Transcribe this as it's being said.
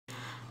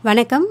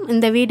வணக்கம்.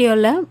 இந்த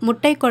வீடியோவில்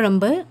முட்டை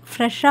குழம்பு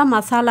ஃப்ரெஷ்ஷாக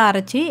மசாலா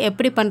அரைச்சி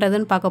எப்படி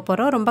பண்ணுறதுன்னு பார்க்க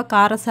போகிறோம். ரொம்ப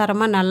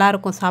காரசாரமாக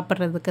நல்லாயிருக்கும்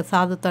சாப்பிட்றதுக்கு,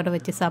 சாதத்தோடு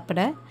வச்சு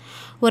சாப்பிட.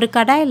 ஒரு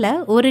கடாயில்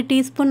 1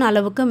 டீஸ்பூன்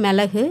அளவுக்கு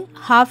மிளகு,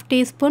 1/2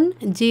 டீஸ்பூன்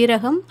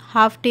ஜீரகம்,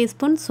 1/2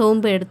 டீஸ்பூன்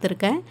சோம்பு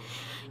எடுத்திருக்கேன்.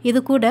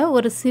 இது கூட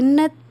ஒரு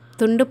சின்ன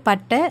துண்டு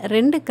பட்டை,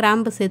 2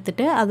 கிராம்பு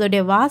சேர்த்துட்டு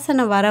அதோடைய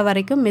வாசனை வர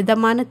வரைக்கும்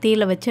மிதமான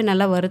தீயில வச்சு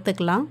நல்லா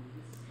வறுத்துக்கலாம்.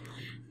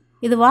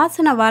 இது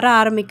வாசனை வர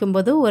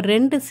ஆரம்பிக்கும்போது ஒரு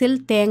 2 சில்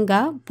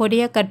தேங்காய்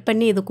பொடியாக கட்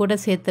பண்ணி இது கூட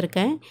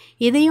சேர்த்துருக்கேன்.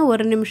 இதையும்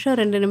 1 நிமிஷம்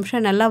 2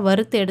 நிமிஷம் நல்லா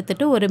வறுத்து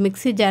எடுத்துட்டு ஒரு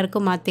மிக்ஸி ஜாருக்கு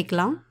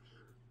மாற்றிக்கலாம்.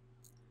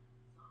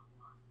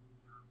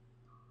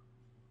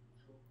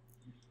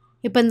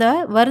 இப்போ இந்த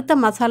வறுத்த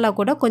மசாலா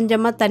கூட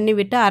கொஞ்சமாக தண்ணி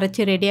விட்டு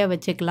அரைச்சி ரெடியாக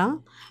வச்சுக்கலாம்.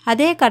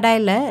 அதே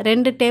கடாயில்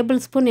 2 டேபிள்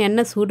ஸ்பூன்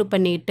எண்ணெய் சூடு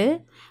பண்ணிக்கிட்டு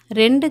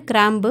 2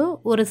 கிராம்பு,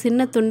 ஒரு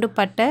சின்ன துண்டு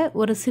பட்டை,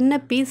 ஒரு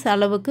சின்ன பீஸ்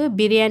அளவுக்கு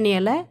பிரியாணி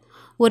இலை,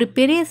 ஒரு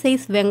பெரிய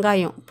சைஸ்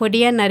வெங்காயம்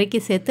பொடியாக நறுக்கி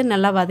சேர்த்து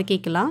நல்லா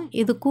வதக்கிக்கலாம்.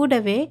 இது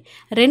கூடவே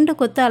 2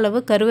 கொத்து அளவு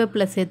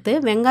கருவேப்பிலை சேர்த்து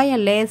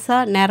வெங்காயம்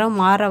லேசாக நிறம்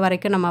மாற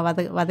வரைக்கும் நம்ம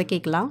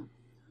வதக்கிக்கலாம்.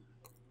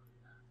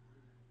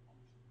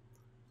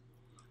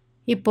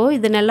 இப்போது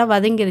இது நல்லா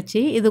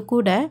வதங்கிருச்சு. இது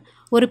கூட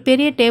ஒரு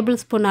பெரிய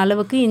டேபிள் ஸ்பூன்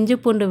அளவுக்கு இஞ்சி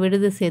பூண்டு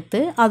விழுது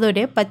சேர்த்து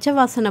அதோடைய பச்சை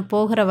வாசனை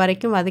போகிற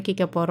வரைக்கும்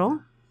வதக்கிக்க போகிறோம்.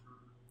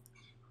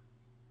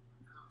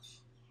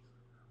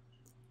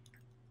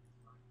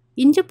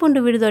 இஞ்சி பூண்டு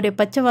விழுதோடைய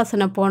பச்சை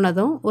வாசனை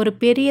போனதும் ஒரு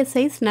பெரிய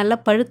சைஸ் நல்ல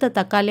பழுத்த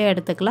தக்காளியாக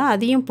எடுத்துக்கலாம்.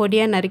 அதையும்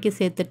பொடியாக நறுக்கி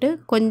சேர்த்துட்டு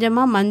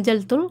கொஞ்சமாக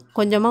மஞ்சள் தூள்,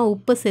 கொஞ்சமாக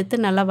உப்பு சேர்த்து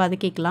நல்லா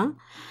வதக்கிக்கலாம்.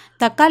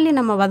 தக்காளி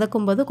நம்ம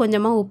வதக்கும்போது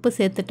கொஞ்சமாக உப்பு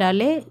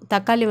சேர்த்துட்டாலே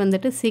தக்காளி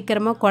வந்துட்டு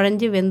சீக்கிரமாக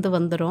குழஞ்சி வெந்து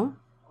வந்துடும்.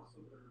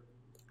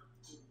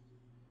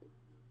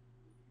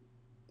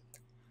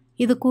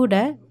 இது கூட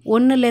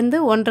 1லேருந்து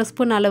 1.5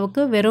 ஸ்பூன்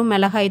அளவுக்கு வெறும்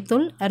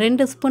மிளகாய்த்தூள்,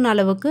 2 ஸ்பூன்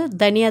அளவுக்கு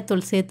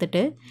தனியாத்தூள்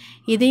சேர்த்துட்டு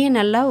இதையும்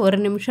நல்லா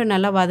 1 நிமிஷம்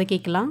நல்லா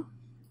வதக்கிக்கலாம்.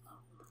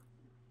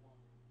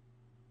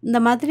 இந்த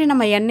மாதிரி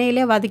நம்ம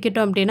எண்ணெயிலே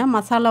வதக்கிட்டோம் அப்படின்னா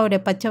மசாலாவுடைய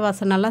பச்சை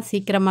வாசனைலாம்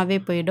சீக்கிரமாகவே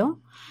போயிடும்.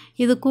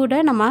 இது கூட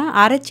நம்ம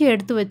அரைச்சி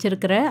எடுத்து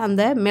வச்சுருக்கிற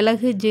அந்த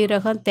மிளகு,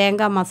 ஜீரகம்,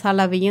 தேங்காய்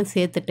மசாலாவையும்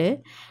சேர்த்துட்டு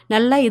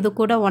நல்லா இது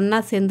கூட ஒன்றா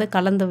சேர்ந்து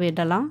கலந்து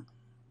விடலாம்.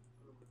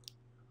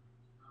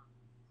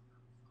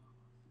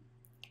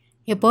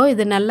 இப்போது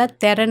இது நல்லா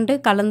திரண்டு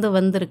கலந்து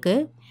வந்திருக்கு.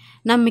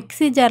 நான்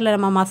மிக்ஸி ஜாரில்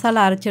நம்ம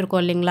மசாலா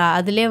அரைச்சிருக்கோம் இல்லைங்களா,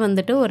 அதிலே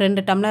வந்துட்டு ஒரு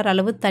 2 டம்ளர்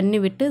அளவு தண்ணி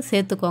விட்டு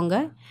சேர்த்துக்கோங்க.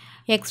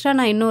 எக்ஸ்ட்ரா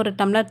நான் இன்னும் 1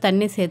 டம்ளர்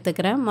தண்ணி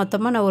சேர்த்துக்கிறேன்.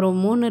 மொத்தமாக நான் ஒரு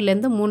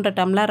 3லேருந்து 3.5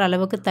 டம்ளர்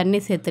அளவுக்கு தண்ணி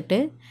சேர்த்துட்டு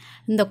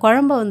இந்த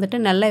குழம்பை வந்துட்டு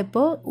நல்லா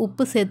இப்போது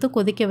உப்பு சேர்த்து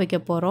கொதிக்க வைக்க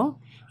போகிறோம்.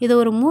 இதை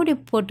ஒரு மூடி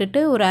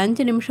போட்டுட்டு ஒரு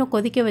 5 நிமிஷம்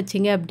கொதிக்க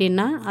வச்சிங்க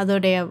அப்படின்னா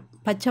அதோடைய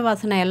பச்சை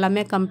வாசனை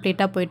எல்லாமே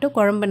கம்ப்ளீட்டாக போயிட்டு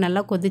குழம்பு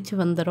நல்லா கொதித்து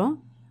வந்துடும்.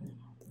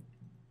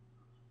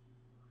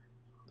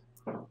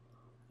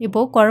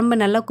 இப்போது குழம்பு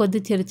நல்லா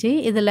கொதிச்சிருச்சு.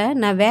 இதில்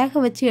நான் வேக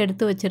வச்சு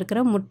எடுத்து வச்சுருக்கிற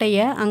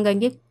முட்டையை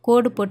அங்கங்கே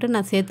கோடு போட்டு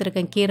நான்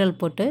சேர்த்துருக்கேன், கீரல்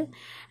போட்டு.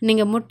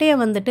 நீங்கள் முட்டையை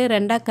வந்துட்டு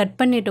 2ஆக கட்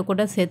பண்ணிவிட்டு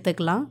கூட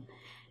சேர்த்துக்கலாம்.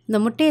 இந்த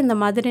முட்டையை இந்த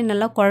மாதிரி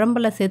நல்லா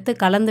குழம்புல சேர்த்து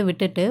கலந்து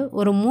விட்டுட்டு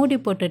ஒரு மூடி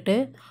போட்டுட்டு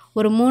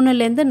ஒரு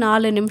 3லேருந்து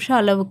 4 நிமிஷம்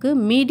அளவுக்கு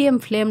மீடியம்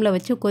ஃப்ளேமில்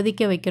வச்சு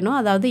கொதிக்க வைக்கணும்.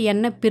 அதாவது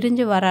எண்ணெய்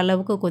பிரிஞ்சு வர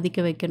அளவுக்கு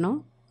கொதிக்க வைக்கணும்.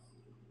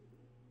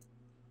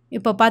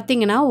 இப்போ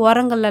பார்த்தீங்கன்னா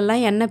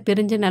ஓரங்கள்லாம் எண்ணெய்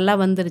பிரிஞ்சு நல்லா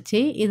வந்துருச்சு.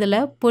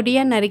 இதில்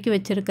பொடியாக நறுக்கி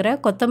வச்சுருக்கிற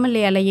கொத்தமல்லி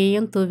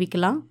இலையையும்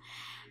தூவிக்கலாம்.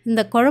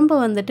 இந்த குழம்பு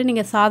வந்துட்டு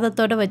நீங்கள்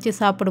சாதத்தோடு வச்சு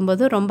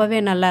சாப்பிடும்போது ரொம்பவே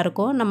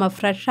நல்லாயிருக்கும். நம்ம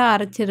ஃப்ரெஷ்ஷாக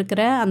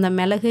அரைச்சிருக்கிற அந்த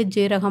மிளகு,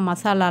 ஜீரகம்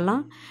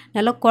மசாலாலாம்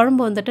நல்லா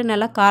குழம்பு வந்துட்டு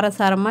நல்லா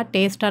காரசாரமாக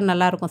டேஸ்ட்டாக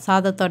நல்லாயிருக்கும்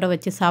சாதத்தோடு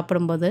வச்சு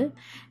சாப்பிடும்போது.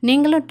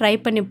 நீங்களும் ட்ரை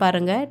பண்ணி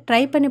பாருங்கள்.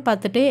 ட்ரை பண்ணி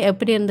பார்த்துட்டு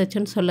எப்படி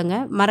இருந்துச்சுன்னு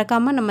சொல்லுங்கள்.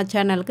 மறக்காமல் நம்ம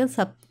சேனலுக்கு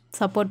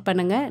சப்போர்ட்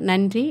பண்ணுங்கள்.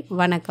 நன்றி,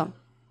 வணக்கம்.